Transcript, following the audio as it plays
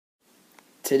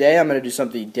Today I'm gonna do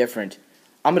something different.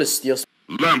 I'm gonna steal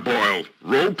lamp oil,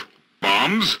 rope,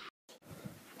 bombs.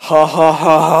 Ha ha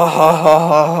ha ha ha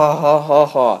ha ha ha ha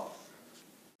ha.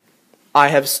 I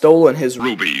have stolen his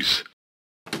Rubies.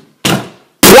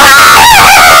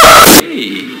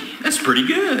 Hey, that's pretty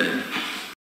good.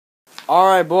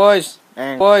 Alright, boys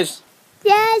and boys.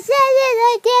 There's a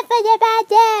little different about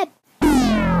them.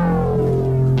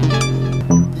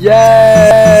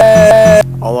 Yay!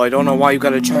 Although I don't know why you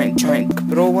gotta try and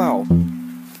but oh well.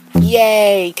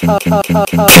 Yay!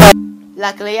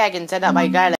 Luckily, I can set up my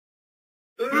garlic.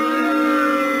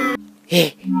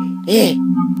 You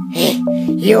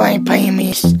ain't paying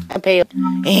me. I pay.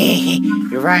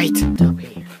 You're right.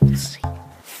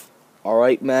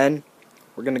 Alright, men.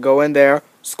 We're gonna go in there,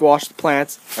 squash the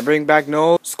plants, and bring back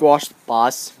no squash the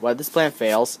boss. Why this plant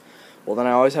fails, well then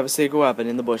I always have a secret weapon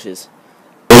in the bushes.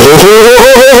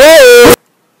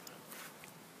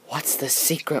 What's the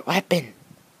secret weapon?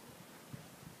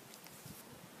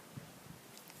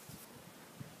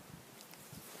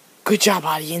 Good job,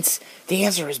 audience. The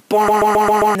answer is born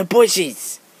in the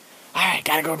bushes. Alright,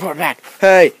 gotta go report back.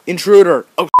 Hey, intruder!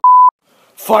 Oh,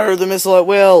 fire the missile at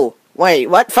will! Wait,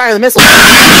 what? Fire the missile!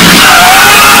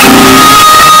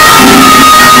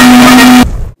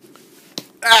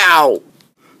 Ow!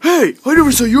 Hey, I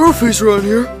never saw your face around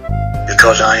here.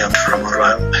 Because I am from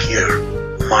around here.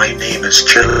 My name is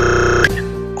Chill.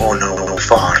 Oh no,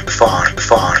 fart.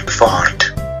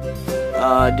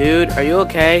 Dude, are you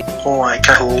okay? Oh, I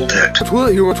told it.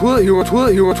 Toilet humor.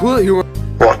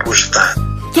 What was that?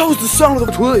 That was the sound of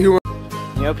the toilet humor.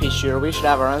 You know, Pea Shooter, we should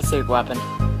have our own secret weapon.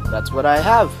 That's what I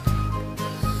have.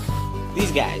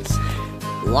 These guys.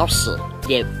 Lobster.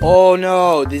 Yeah. Oh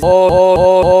no, this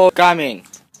coming.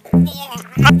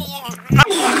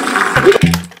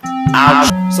 Ouch.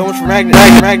 So much for magnet.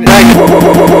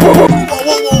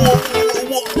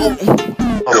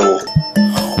 Oh.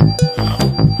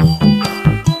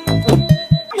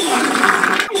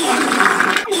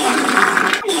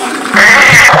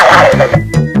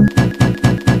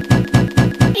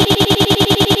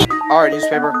 Alright,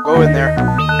 newspaper, go in there.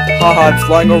 Haha, it's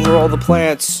flying over all the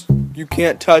plants. You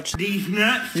can't touch. These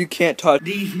nuts. You can't touch.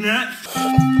 These nuts.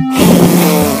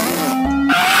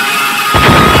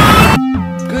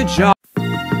 Good job.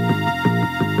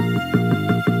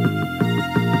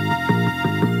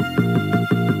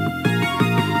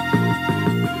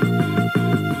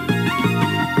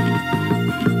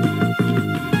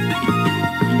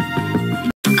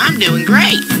 I'm doing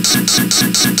great.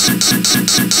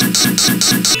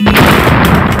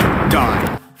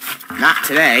 Die. Not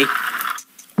today.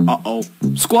 Uh-oh.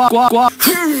 Squawk. Uh-oh.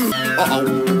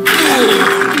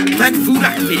 That food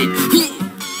activated.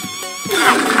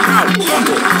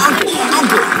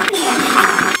 Uncle.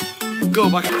 Go,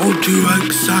 Buck. I'll do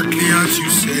exactly as you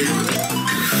say.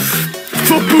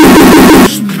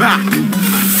 Back.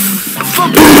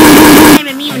 I'm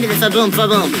immune to the faboom.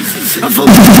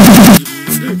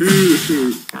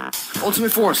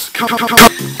 Ultimate force. Come.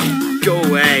 Go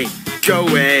away.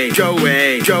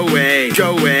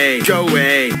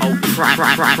 Oh, crap.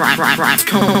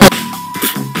 Come on.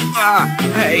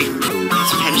 Hey.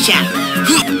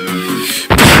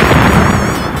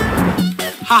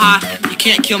 Haha, you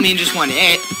can't kill me in just one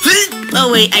hit. Oh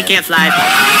wait, I can't fly.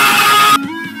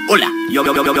 Hola. Yo.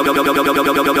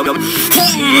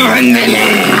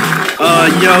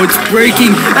 Yo, it's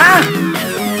breaking. Ah!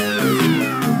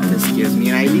 This gives me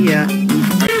an idea.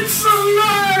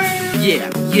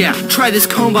 Yeah. Try this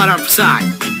combot outside.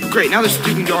 Great, now they're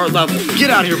stooping to our level. Get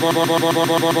out of here,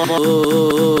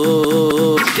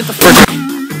 Get the fuck.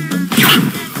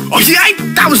 Oh, yay!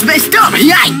 That was messed up!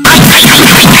 Yay!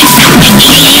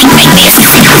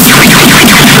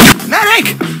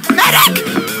 Medic!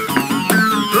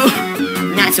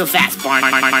 Not so fast, Barn.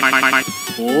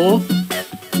 Oh?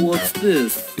 What's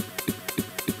this?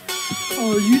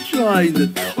 Are you trying to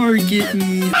target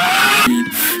me?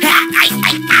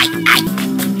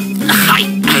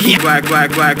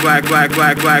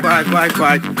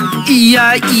 Quack.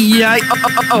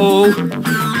 E-I-E-I-O.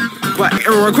 Quack.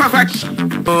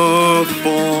 Oh,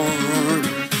 farm.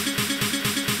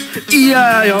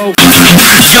 E-I-O.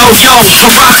 Yo,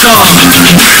 Parata.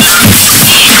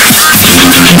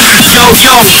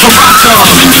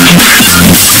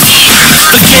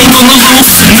 The king on the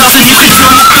loose, nothing you can do.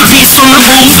 Beast on the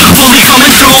move, fully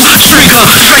coming through. Trigger,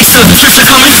 tracer, Trisha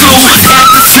coming through.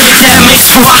 Atmosphere damage,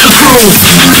 Parata proof.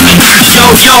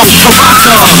 Yo,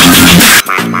 Parata.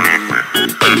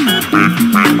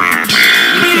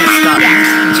 You can't stop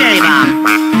that. Cherry bomb.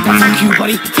 Thank you,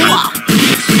 buddy.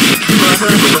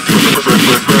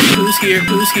 Who's here?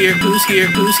 Who's here? Who's here?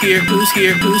 Who's here? Who's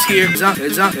here? Who's here? Heads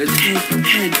up, head.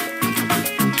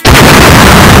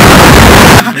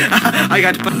 I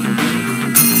got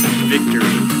victory.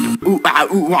 Ooh, ah,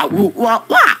 ooh, ah, ooh, wah,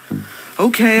 wah.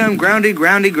 Okay, I'm grounded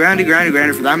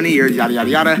for that many years, yada, yada,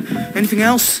 yada. Anything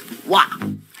else? Wah.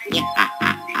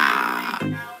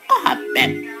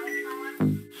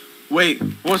 Wait,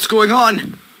 what's going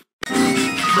on?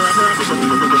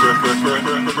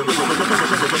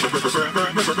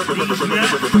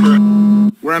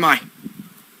 Where am I?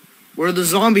 Where are the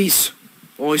zombies?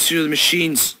 Oh, I see the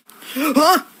machines.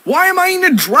 Huh? Why am I in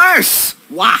a dress?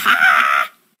 Waha!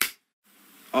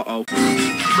 Uh-oh.